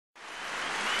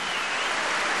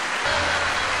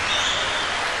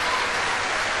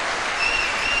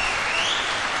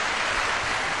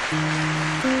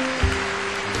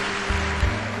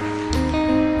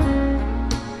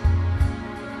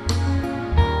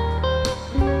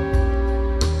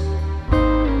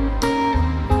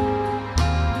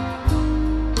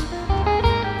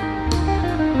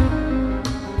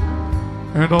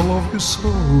love you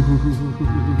so.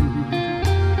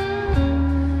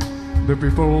 The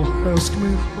people ask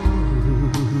me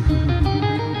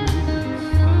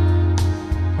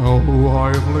how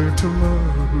I've learned to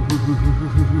love.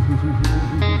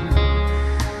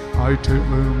 I tell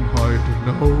them I don't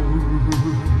know.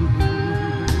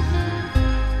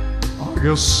 I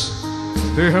guess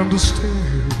they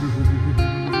understand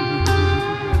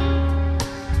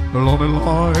the lonely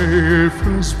life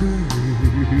has been.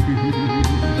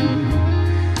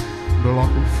 The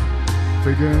life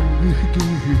began again.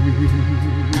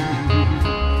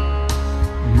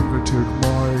 You can take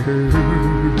my hand,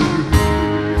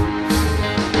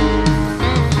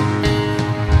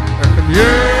 and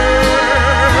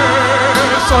yes,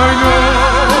 I know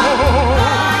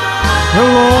how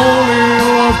lonely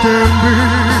love can be.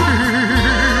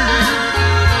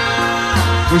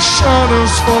 The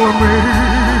shadows follow me.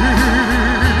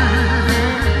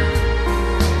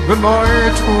 The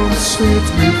night won't set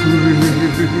me free,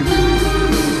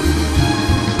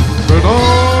 but I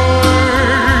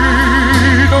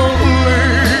don't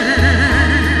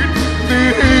let the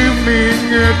evening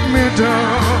get me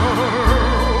down.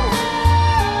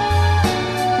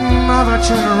 Never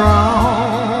turn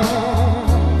around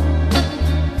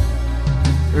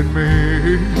at me.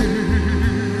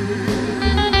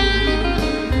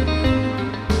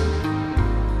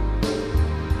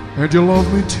 And you love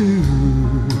me too.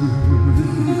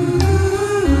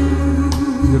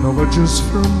 You know it just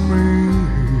for me.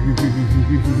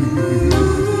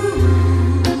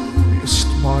 You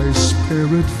set my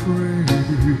spirit free.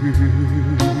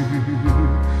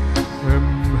 I'm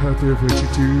happy that you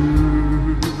do.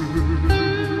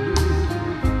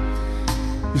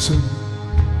 You said,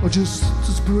 oh, just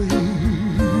breathe.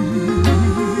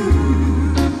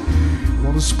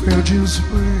 Wanna spare just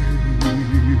breathe.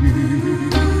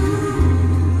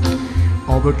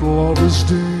 All that love is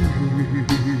dead.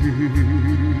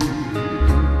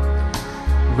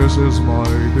 This is my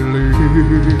belief.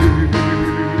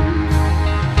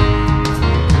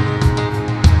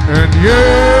 And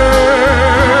yes,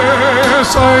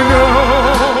 I know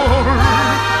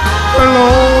how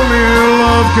lonely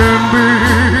love can be.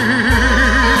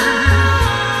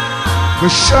 The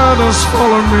shadows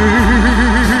follow me.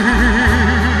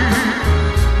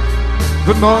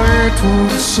 The night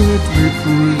won't set me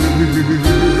free,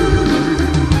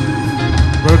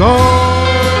 but I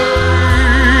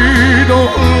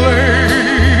don't let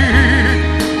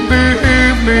the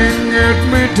evening get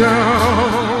me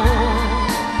down.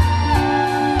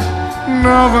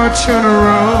 Never turn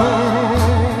around,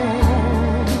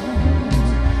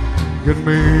 get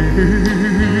me,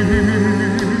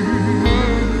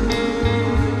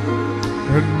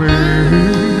 get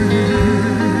me.